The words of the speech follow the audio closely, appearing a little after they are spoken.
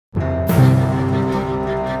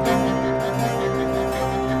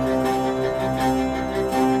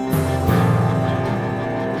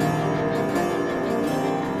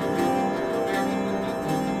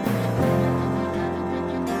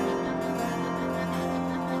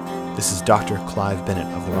This is Dr. Clive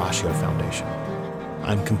Bennett of the Ratio Foundation.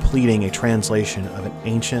 I'm completing a translation of an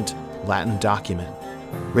ancient Latin document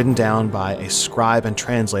written down by a scribe and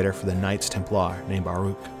translator for the Knights Templar named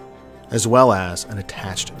Baruch, as well as an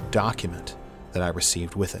attached document that I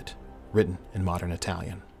received with it, written in modern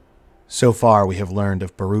Italian. So far, we have learned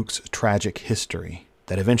of Baruch's tragic history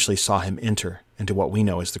that eventually saw him enter into what we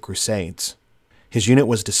know as the Crusades. His unit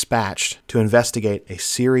was dispatched to investigate a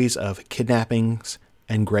series of kidnappings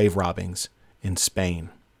and grave robbings in Spain.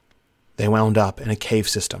 They wound up in a cave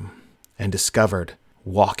system and discovered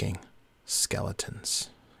walking skeletons.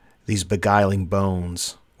 These beguiling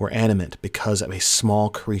bones were animate because of a small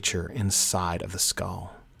creature inside of the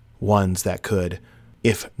skull. Ones that could,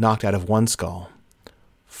 if knocked out of one skull,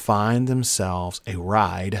 find themselves a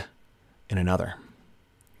ride in another.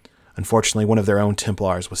 Unfortunately, one of their own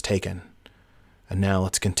Templars was taken. And now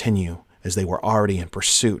let's continue as they were already in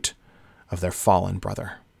pursuit of their fallen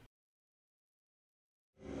brother.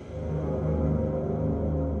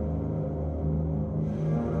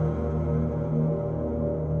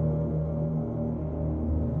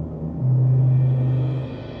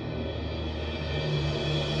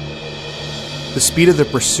 The speed of the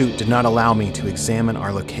pursuit did not allow me to examine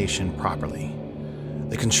our location properly.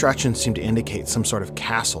 The construction seemed to indicate some sort of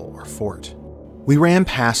castle or fort. We ran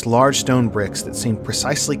past large stone bricks that seemed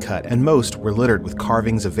precisely cut, and most were littered with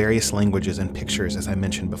carvings of various languages and pictures, as I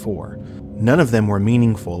mentioned before. None of them were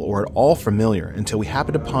meaningful or at all familiar until we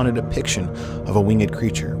happened upon a depiction of a winged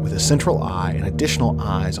creature with a central eye and additional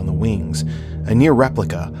eyes on the wings, a near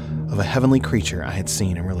replica of a heavenly creature I had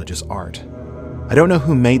seen in religious art. I don't know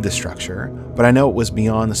who made the structure, but I know it was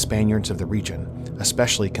beyond the Spaniards of the region,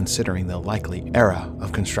 especially considering the likely era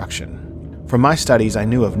of construction. From my studies, I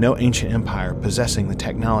knew of no ancient empire possessing the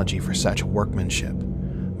technology for such workmanship.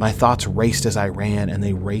 My thoughts raced as I ran, and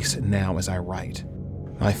they race now as I write.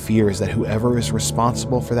 My fear is that whoever is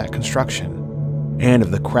responsible for that construction, and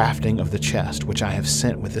of the crafting of the chest which I have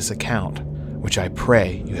sent with this account, which I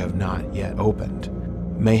pray you have not yet opened,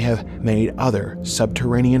 may have made other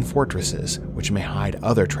subterranean fortresses which may hide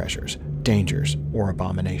other treasures, dangers, or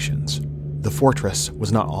abominations. The fortress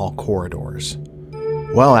was not all corridors.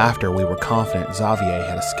 Well after we were confident Xavier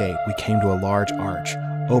had escaped, we came to a large arch,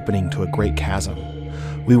 opening to a great chasm.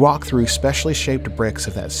 We walked through specially shaped bricks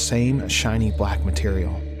of that same shiny black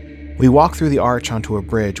material. We walked through the arch onto a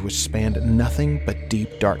bridge which spanned nothing but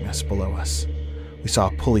deep darkness below us. We saw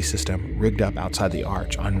a pulley system rigged up outside the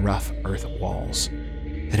arch on rough earth walls.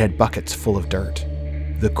 It had buckets full of dirt.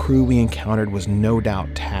 The crew we encountered was no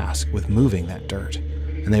doubt tasked with moving that dirt,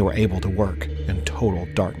 and they were able to work in total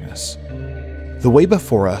darkness. The way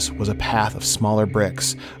before us was a path of smaller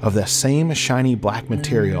bricks of the same shiny black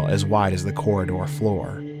material as wide as the corridor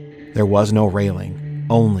floor. There was no railing,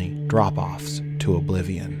 only drop-offs to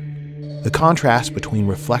oblivion. The contrast between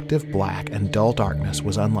reflective black and dull darkness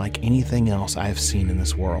was unlike anything else I have seen in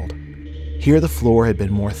this world. Here the floor had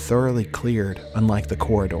been more thoroughly cleared, unlike the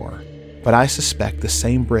corridor, but I suspect the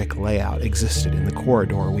same brick layout existed in the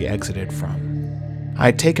corridor we exited from. I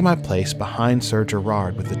had taken my place behind Sir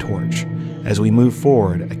Gerard with the torch. As we moved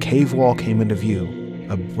forward, a cave wall came into view,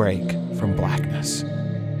 a break from blackness.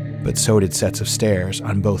 But so did sets of stairs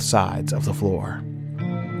on both sides of the floor.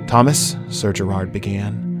 "Thomas," Sir Gerard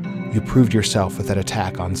began, "you proved yourself with that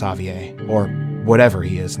attack on Xavier, or whatever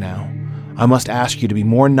he is now. I must ask you to be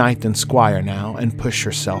more knight than squire now and push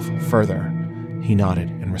yourself further." He nodded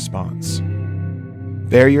in response.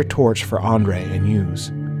 "Bear your torch for Andre and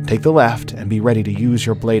use. Take the left and be ready to use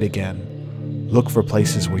your blade again. Look for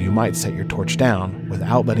places where you might set your torch down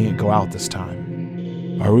without letting it go out this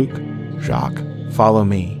time. Baruch, Jacques, follow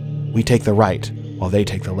me. We take the right while they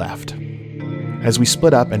take the left." As we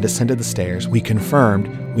split up and descended the stairs, we confirmed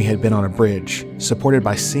we had been on a bridge, supported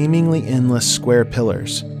by seemingly endless square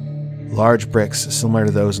pillars. Large bricks similar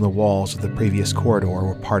to those in the walls of the previous corridor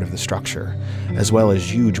were part of the structure, as well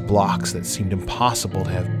as huge blocks that seemed impossible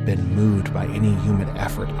to have been moved by any human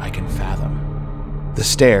effort I can fathom. The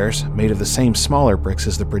stairs, made of the same smaller bricks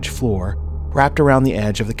as the bridge floor, wrapped around the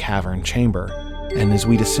edge of the cavern chamber, and as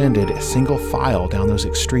we descended a single file down those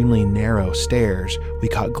extremely narrow stairs, we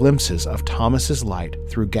caught glimpses of Thomas's light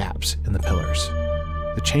through gaps in the pillars.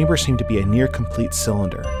 The chamber seemed to be a near-complete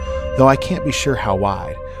cylinder, though I can't be sure how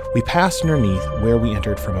wide. We passed underneath where we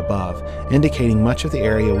entered from above, indicating much of the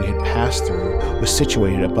area we had passed through was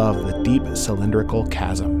situated above the deep cylindrical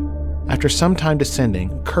chasm. After some time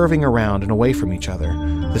descending, curving around and away from each other,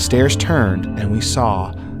 the stairs turned and we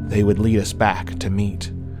saw they would lead us back to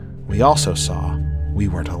meet. We also saw we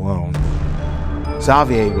weren't alone.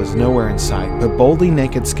 Xavier was nowhere in sight, but boldly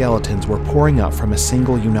naked skeletons were pouring up from a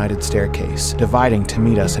single united staircase, dividing to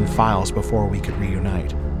meet us in files before we could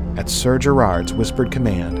reunite. At Sir Gerard's whispered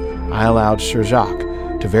command, I allowed Sir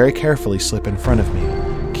Jacques to very carefully slip in front of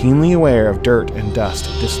me, keenly aware of dirt and dust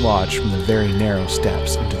dislodged from the very narrow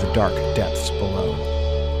steps into the dark depths below.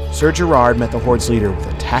 Sir Gerard met the Horde's leader with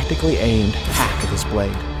a tactically aimed hack of his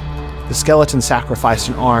blade. The skeleton sacrificed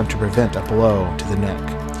an arm to prevent a blow to the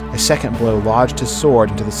neck. A second blow lodged his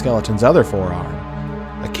sword into the skeleton's other forearm.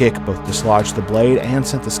 A kick both dislodged the blade and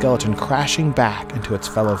sent the skeleton crashing back into its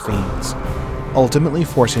fellow fiends, ultimately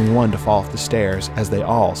forcing one to fall off the stairs as they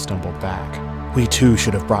all stumbled back. We too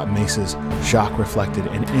should have brought maces, Jacques reflected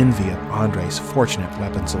in envy of Andre's fortunate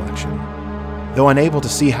weapon selection. Though unable to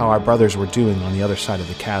see how our brothers were doing on the other side of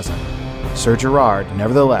the chasm, Sir Gerard,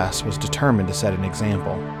 nevertheless, was determined to set an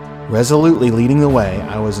example. Resolutely leading the way,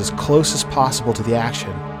 I was as close as possible to the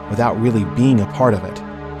action, without really being a part of it,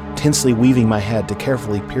 tensely weaving my head to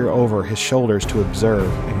carefully peer over his shoulders to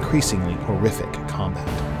observe increasingly horrific combat.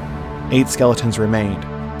 8 skeletons remained.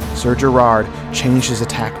 Sir Gerard changed his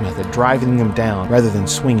attack method, driving them down rather than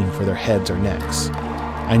swinging for their heads or necks.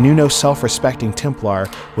 I knew no self-respecting Templar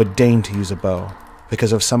would deign to use a bow.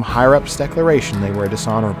 Because of some higher-up's declaration, they were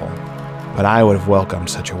dishonorable. But I would have welcomed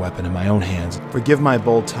such a weapon in my own hands. Forgive my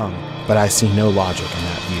bold tongue, but I see no logic in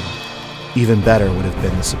that view. Even better would have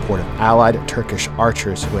been the support of allied Turkish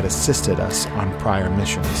archers who had assisted us on prior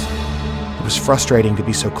missions. It was frustrating to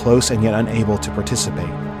be so close and yet unable to participate,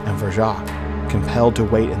 and for Jacques, compelled to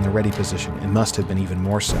wait in the ready position, it must have been even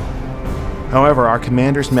more so. However, our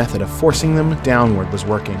commander's method of forcing them downward was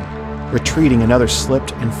working. Retreating, another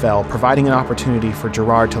slipped and fell, providing an opportunity for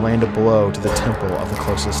Gerard to land a blow to the temple of the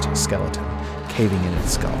closest skeleton, caving in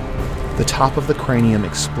its skull. The top of the cranium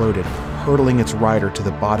exploded, hurtling its rider to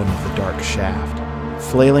the bottom of the dark shaft.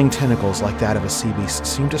 Flailing tentacles like that of a sea beast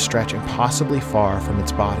seemed to stretch impossibly far from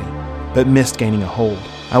its body, but missed gaining a hold.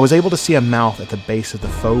 I was able to see a mouth at the base of the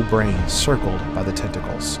faux brain circled by the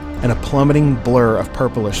tentacles, and a plummeting blur of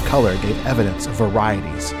purplish color gave evidence of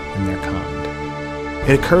varieties in their kind.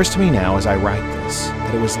 It occurs to me now as I write this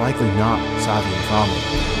that it was likely not Xavier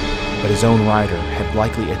vomiting, but his own rider had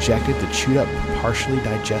likely ejected the chewed up, partially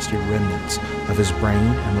digested remnants of his brain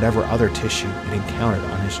and whatever other tissue it encountered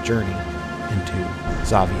on his journey into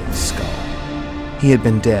Xavier's skull. He had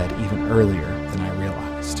been dead even earlier than I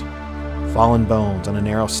realized. Fallen bones on a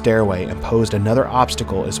narrow stairway imposed another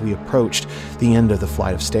obstacle as we approached the end of the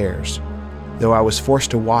flight of stairs. Though I was forced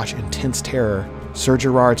to watch in tense terror, Sir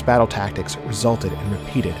Gerard's battle tactics resulted in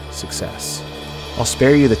repeated success. I'll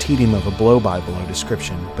spare you the tedium of a blow-by-blow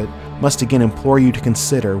description, but must again implore you to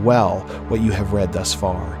consider well what you have read thus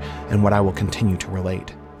far, and what I will continue to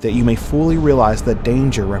relate, that you may fully realize the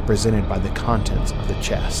danger represented by the contents of the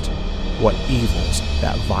chest, what evils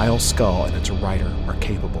that vile skull and its rider are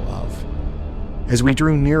capable of. As we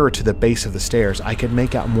drew nearer to the base of the stairs, I could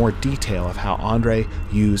make out more detail of how Andre,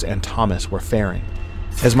 Hughes, and Thomas were faring.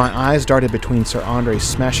 As my eyes darted between Sir Andre's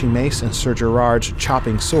smashing mace and Sir Gerard's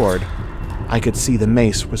chopping sword, I could see the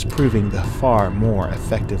mace was proving the far more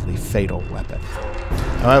effectively fatal weapon.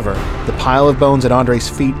 However, the pile of bones at Andre's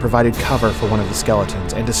feet provided cover for one of the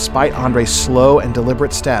skeletons, and despite Andre's slow and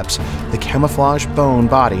deliberate steps, the camouflaged bone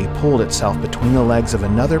body pulled itself between the legs of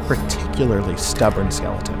another particularly stubborn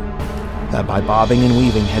skeleton, that by bobbing and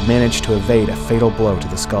weaving had managed to evade a fatal blow to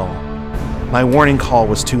the skull. My warning call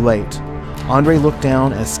was too late. Andre looked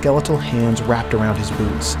down as skeletal hands wrapped around his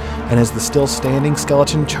boots, and as the still-standing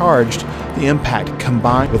skeleton charged, the impact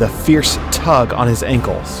combined with a fierce tug on his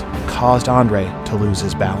ankles caused Andre to lose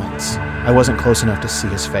his balance. I wasn't close enough to see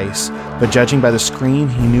his face, but judging by the scream,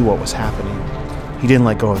 he knew what was happening. He didn't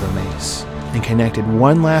let go of the mace, and connected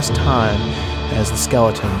one last time as the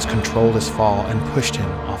skeletons controlled his fall and pushed him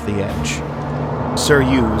off the edge. Sir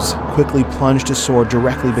Hughes quickly plunged his sword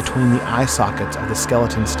directly between the eye sockets of the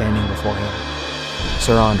skeleton standing before him.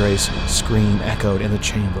 Sir Andre's scream echoed in the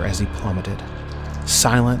chamber as he plummeted.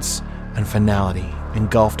 Silence and finality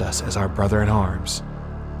engulfed us as our brother-in-arms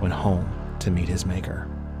went home to meet his maker.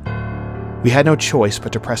 We had no choice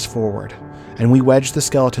but to press forward, and we wedged the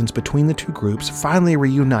skeletons between the two groups, finally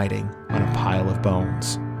reuniting on a pile of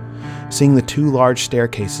bones. Seeing the two large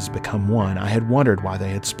staircases become one, I had wondered why they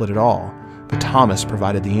had split at all, but Thomas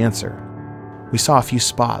provided the answer. We saw a few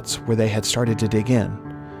spots where they had started to dig in.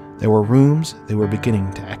 There were rooms they were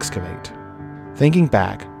beginning to excavate. Thinking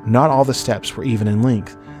back, not all the steps were even in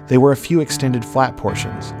length. There were a few extended flat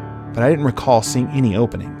portions, but I didn't recall seeing any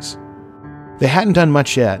openings. They hadn't done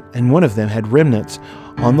much yet, and one of them had remnants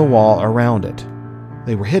on the wall around it.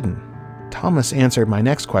 They were hidden. Thomas answered my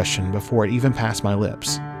next question before it even passed my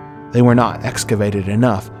lips. They were not excavated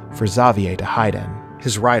enough for Xavier to hide in.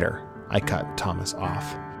 His rider, I cut Thomas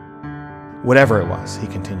off. Whatever it was, he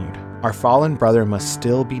continued, our fallen brother must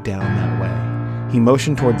still be down that way. He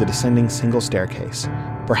motioned toward the descending single staircase.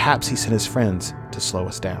 Perhaps he sent his friends to slow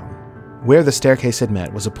us down. Where the staircase had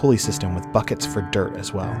met was a pulley system with buckets for dirt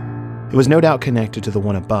as well. It was no doubt connected to the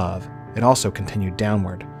one above. It also continued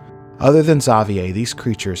downward. Other than Xavier, these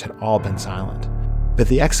creatures had all been silent, but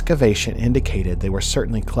the excavation indicated they were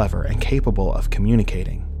certainly clever and capable of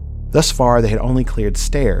communicating. Thus far, they had only cleared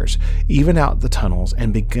stairs, evened out the tunnels,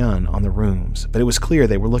 and begun on the rooms, but it was clear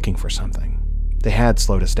they were looking for something. They had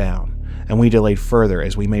slowed us down, and we delayed further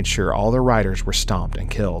as we made sure all the riders were stomped and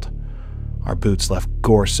killed. Our boots left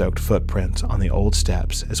gore-soaked footprints on the old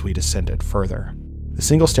steps as we descended further. The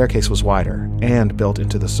single staircase was wider and built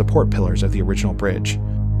into the support pillars of the original bridge.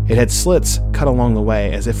 It had slits cut along the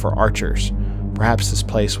way as if for archers. Perhaps this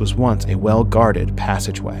place was once a well-guarded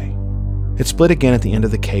passageway. It split again at the end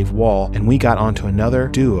of the cave wall, and we got onto another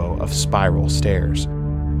duo of spiral stairs.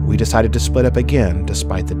 We decided to split up again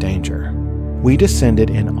despite the danger. We descended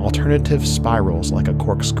in alternative spirals like a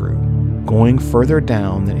corkscrew, going further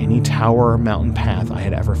down than any tower or mountain path I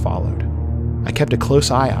had ever followed. I kept a close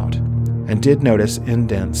eye out, and did notice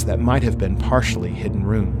indents that might have been partially hidden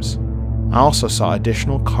rooms. I also saw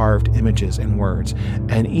additional carved images and words,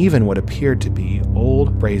 and even what appeared to be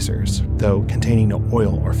old braziers, though containing no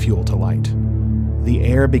oil or fuel to light. The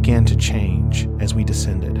air began to change as we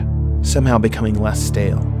descended, somehow becoming less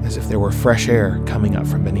stale, as if there were fresh air coming up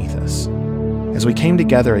from beneath us. As we came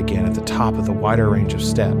together again at the top of the wider range of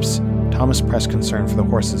steps, Thomas pressed concern for the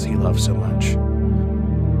horses he loved so much.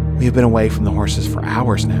 We have been away from the horses for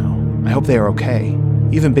hours now. I hope they are okay.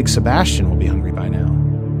 Even Big Sebastian will be hungry by now.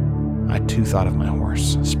 I too thought of my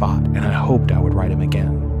horse, Spot, and I hoped I would ride him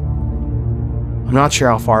again. I'm not sure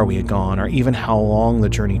how far we had gone or even how long the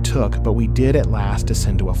journey took, but we did at last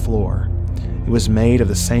descend to a floor. It was made of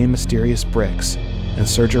the same mysterious bricks, and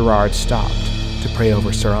Sir Gerard stopped to pray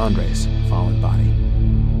over Sir Andre's fallen body.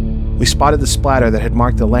 We spotted the splatter that had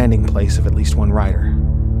marked the landing place of at least one rider.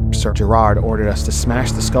 Sir Gerard ordered us to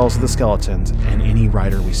smash the skulls of the skeletons and any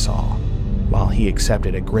rider we saw, while he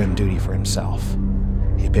accepted a grim duty for himself.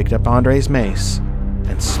 He picked up Andre's mace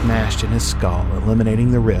and smashed in his skull,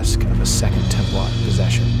 eliminating the risk of a second Templar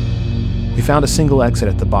possession. We found a single exit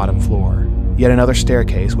at the bottom floor, yet another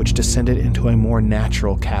staircase which descended into a more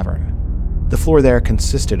natural cavern. The floor there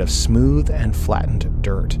consisted of smooth and flattened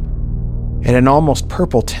dirt. It had an almost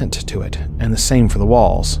purple tint to it, and the same for the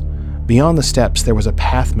walls. Beyond the steps there was a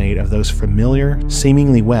path made of those familiar,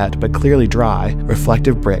 seemingly wet but clearly dry,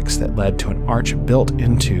 reflective bricks that led to an arch built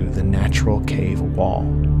into the natural cave wall.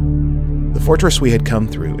 The fortress we had come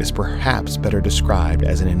through is perhaps better described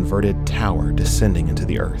as an inverted tower descending into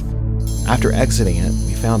the earth. After exiting it,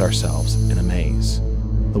 we found ourselves in a maze.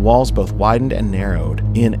 The walls both widened and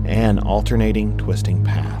narrowed in an alternating, twisting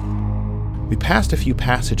path. We passed a few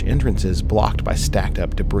passage entrances blocked by stacked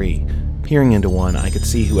up debris. Peering into one, I could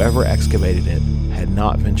see whoever excavated it had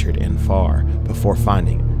not ventured in far before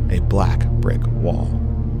finding a black brick wall.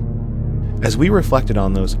 As we reflected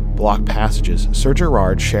on those blocked passages, Sir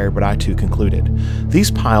Gerard shared what I too concluded.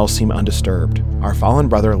 These piles seem undisturbed. Our fallen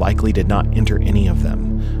brother likely did not enter any of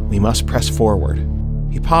them. We must press forward.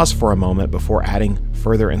 He paused for a moment before adding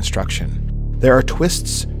further instruction. There are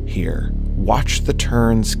twists here. Watch the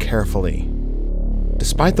turns carefully.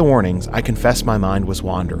 Despite the warnings, I confess my mind was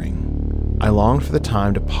wandering. I longed for the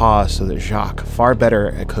time to pause so that Jacques, far better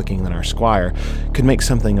at cooking than our squire, could make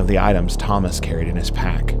something of the items Thomas carried in his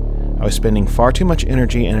pack. I was spending far too much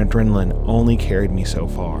energy, and adrenaline only carried me so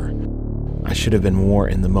far. I should have been more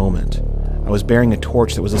in the moment. I was bearing a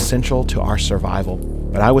torch that was essential to our survival,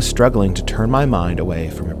 but I was struggling to turn my mind away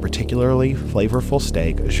from a particularly flavorful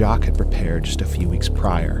steak Jacques had prepared just a few weeks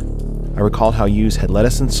prior. I recalled how Hughes had led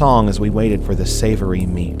us in song as we waited for the savory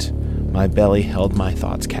meat. My belly held my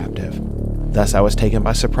thoughts captive. Thus I was taken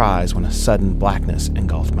by surprise when a sudden blackness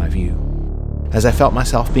engulfed my view. As I felt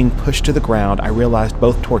myself being pushed to the ground, I realized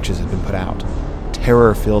both torches had been put out.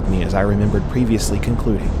 Terror filled me as I remembered previously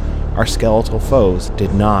concluding our skeletal foes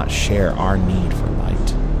did not share our need for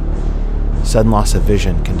light. Sudden loss of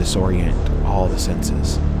vision can disorient all the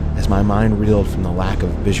senses. As my mind reeled from the lack of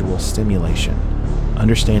visual stimulation,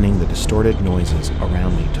 understanding the distorted noises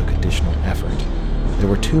around me took additional effort. There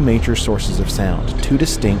were two major sources of sound, two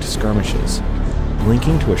distinct skirmishes.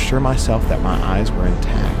 Blinking to assure myself that my eyes were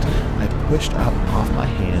intact, I pushed up off my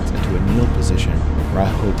hands into a kneeled position where I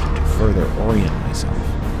hoped to further orient myself.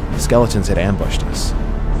 The skeletons had ambushed us.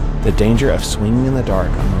 The danger of swinging in the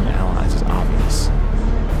dark among allies is obvious.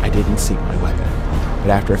 I didn't seek my weapon. but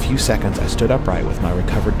after a few seconds I stood upright with my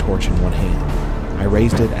recovered torch in one hand. I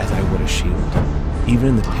raised it as I would a shield. Even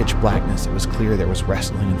in the pitch blackness, it was clear there was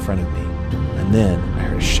wrestling in front of me, and then I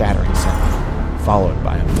heard a shattering sound, followed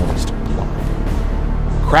by a moist plop.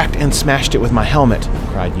 "Cracked and smashed it with my helmet,"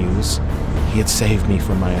 cried Hughes. He had saved me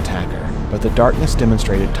from my attacker, but the darkness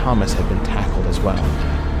demonstrated Thomas had been tackled as well.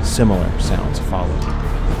 Similar sounds followed.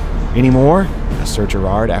 "Any more?" asked Sir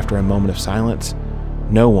Gerard after a moment of silence.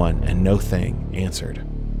 No one and no thing answered.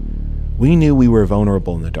 We knew we were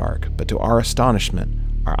vulnerable in the dark, but to our astonishment,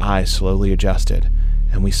 our eyes slowly adjusted,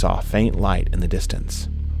 and we saw a faint light in the distance.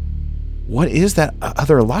 "What is that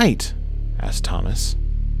other light?" asked Thomas.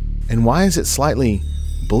 "And why is it slightly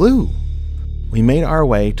blue?" We made our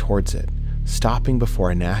way towards it, stopping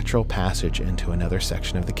before a natural passage into another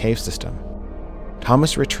section of the cave system.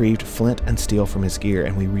 Thomas retrieved flint and steel from his gear,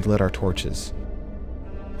 and we relit our torches.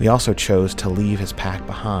 We also chose to leave his pack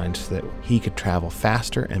behind so that he could travel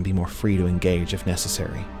faster and be more free to engage if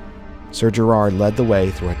necessary. Sir Gerard led the way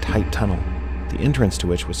through a tight tunnel, the entrance to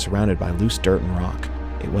which was surrounded by loose dirt and rock.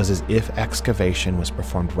 It was as if excavation was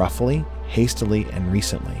performed roughly, hastily, and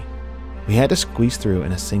recently. We had to squeeze through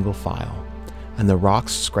in a single file, and the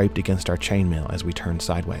rocks scraped against our chainmail as we turned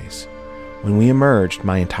sideways. When we emerged,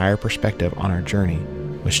 my entire perspective on our journey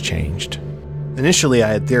was changed. Initially,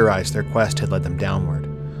 I had theorized their quest had led them downward,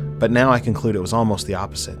 but now I conclude it was almost the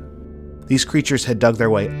opposite. These creatures had dug their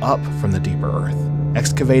way up from the deeper earth,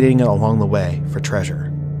 excavating it along the way for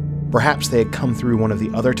treasure. Perhaps they had come through one of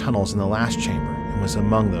the other tunnels in the last chamber and was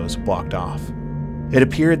among those blocked off. It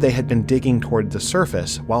appeared they had been digging toward the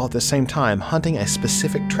surface while at the same time hunting a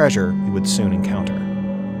specific treasure we would soon encounter.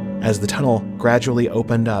 As the tunnel gradually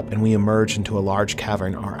opened up and we emerged into a large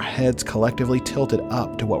cavern, our heads collectively tilted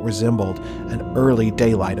up to what resembled an early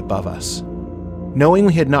daylight above us. Knowing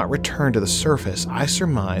we had not returned to the surface, I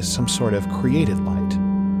surmised some sort of created light.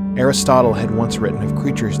 Aristotle had once written of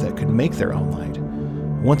creatures that could make their own light.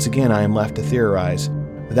 Once again, I am left to theorize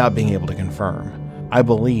without being able to confirm. I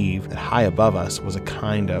believe that high above us was a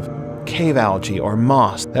kind of cave algae or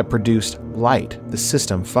moss that produced light, the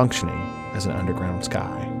system functioning as an underground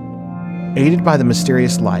sky. Aided by the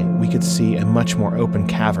mysterious light, we could see a much more open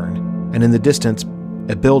cavern, and in the distance,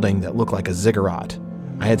 a building that looked like a ziggurat.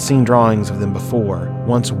 I had seen drawings of them before,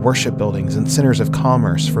 once worship buildings and centers of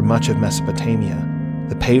commerce for much of Mesopotamia.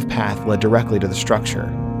 The paved path led directly to the structure,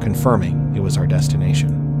 confirming it was our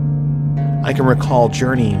destination. I can recall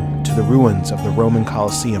journeying to the ruins of the Roman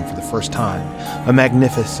Colosseum for the first time, a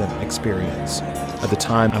magnificent experience. At the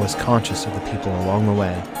time, I was conscious of the people along the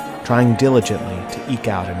way, trying diligently to eke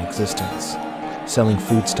out an existence, selling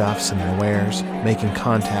foodstuffs and their wares, making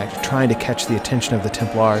contact, trying to catch the attention of the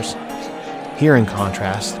Templars. Here, in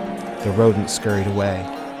contrast, the rodents scurried away.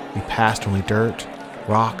 We passed only dirt,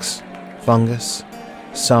 rocks, fungus,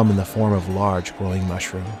 some in the form of large glowing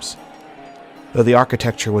mushrooms. Though the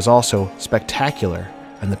architecture was also spectacular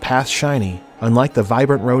and the path shiny, unlike the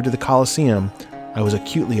vibrant road to the Colosseum, I was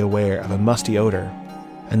acutely aware of a musty odor,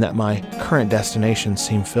 and that my current destination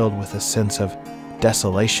seemed filled with a sense of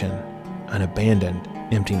desolation and abandoned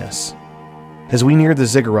emptiness. As we neared the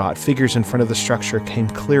ziggurat, figures in front of the structure came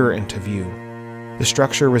clearer into view. The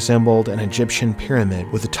structure resembled an Egyptian pyramid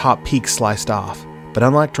with the top peak sliced off, but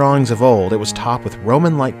unlike drawings of old, it was topped with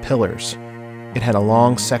Roman-like pillars. It had a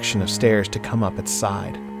long section of stairs to come up its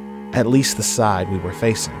side, at least the side we were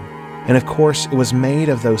facing. And of course, it was made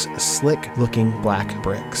of those slick-looking black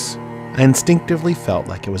bricks. I instinctively felt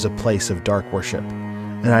like it was a place of dark worship,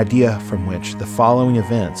 an idea from which the following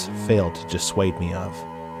events failed to dissuade me of.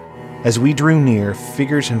 As we drew near,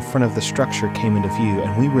 figures in front of the structure came into view,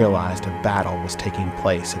 and we realized a battle was taking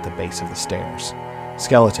place at the base of the stairs.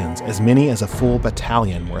 Skeletons, as many as a full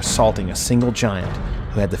battalion, were assaulting a single giant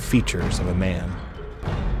who had the features of a man.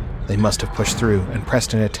 They must have pushed through and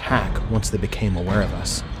pressed an attack once they became aware of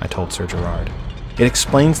us, I told Sir Gerard. It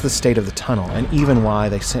explains the state of the tunnel, and even why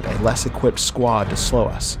they sent a less equipped squad to slow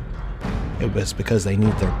us. It was because they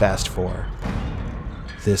need their best for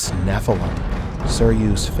this Nephilim. Sir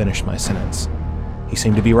Hughes finished my sentence. He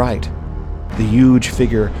seemed to be right. The huge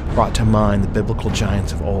figure brought to mind the biblical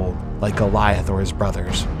giants of old, like Goliath or his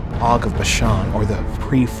brothers, Og of Bashan, or the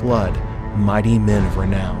pre-flood mighty men of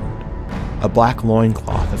renown. A black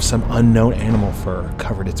loincloth of some unknown animal fur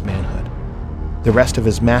covered its manhood. The rest of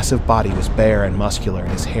his massive body was bare and muscular,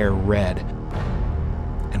 and his hair red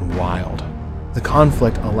and wild. The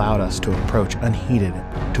conflict allowed us to approach unheeded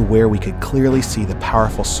to where we could clearly see the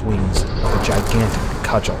powerful swings of a gigantic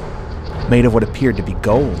cudgel, made of what appeared to be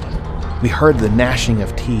gold. We heard the gnashing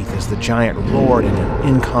of teeth as the giant roared in an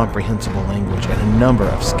incomprehensible language, and a number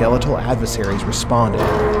of skeletal adversaries responded,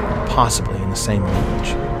 possibly in the same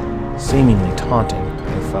language, seemingly taunting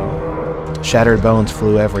their foe. Shattered bones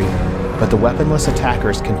flew everywhere, but the weaponless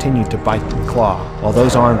attackers continued to bite and claw, while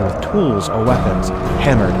those armed with tools or weapons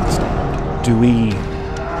hammered and stabbed. Do we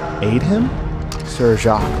aid him? Sir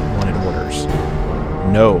Jacques wanted orders.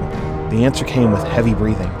 No. The answer came with heavy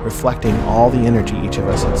breathing, reflecting all the energy each of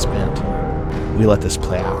us had spent. We let this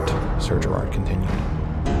play out, Sir Gerard continued.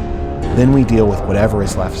 Then we deal with whatever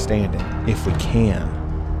is left standing, if we can.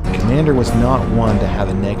 The commander was not one to have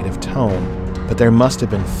a negative tone, but there must have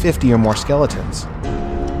been 50 or more skeletons.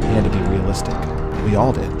 He had to be realistic. We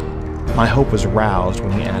all did. My hope was roused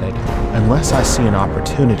when he added, unless I see an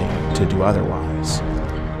opportunity to do otherwise.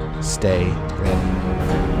 Stay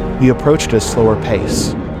ready. We approached at a slower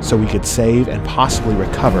pace, so we could save and possibly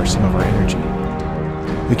recover some of our energy.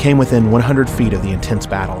 We came within 100 feet of the intense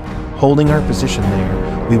battle. Holding our position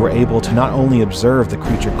there, we were able to not only observe the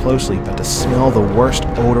creature closely, but to smell the worst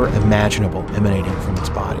odor imaginable emanating from its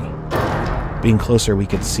body. Being closer, we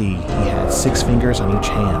could see he had 6 fingers on each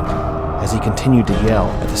hand. As he continued to yell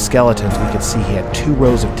at the skeletons, we could see he had 2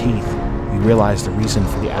 rows of teeth. We realized the reason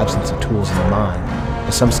for the absence of tools in the mine,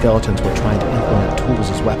 as some skeletons were trying to implement tools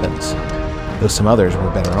as weapons, though some others were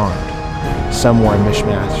better armed. Some wore a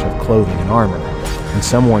mishmash of clothing and armor, and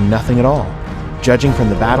some wore nothing at all. Judging from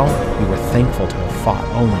the battle, we were thankful to have fought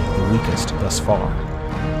only the weakest thus far.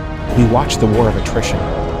 We watched the war of attrition,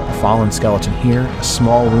 a fallen skeleton here, a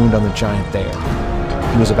small wound on the giant there.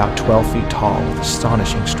 He was about 12 feet tall with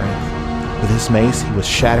astonishing strength. With his mace, he was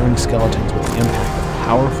shattering skeletons with the impact of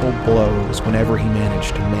powerful blows whenever he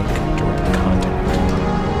managed to make direct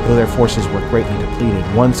contact. Though their forces were greatly depleted,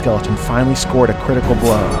 one skeleton finally scored a critical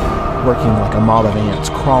blow, working like a mob of ants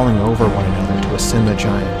crawling over one another to ascend the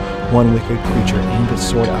giant. One wicked creature aimed its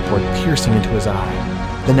sword upward, piercing into his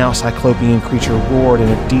eye. The now cyclopean creature roared in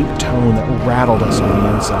a deep tone that rattled us on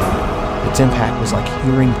the inside. Its impact was like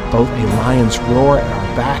hearing both a lion's roar at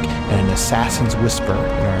our back and an assassin's whisper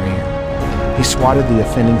in our ear. He swatted the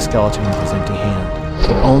offending skeleton with his empty hand,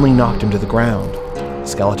 but only knocked him to the ground. The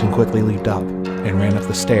skeleton quickly leaped up and ran up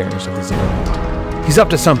the stairs of the zero. He's up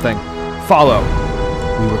to something. Follow.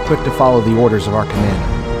 We were quick to follow the orders of our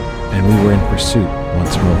commander, and we were in pursuit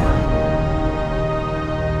once more.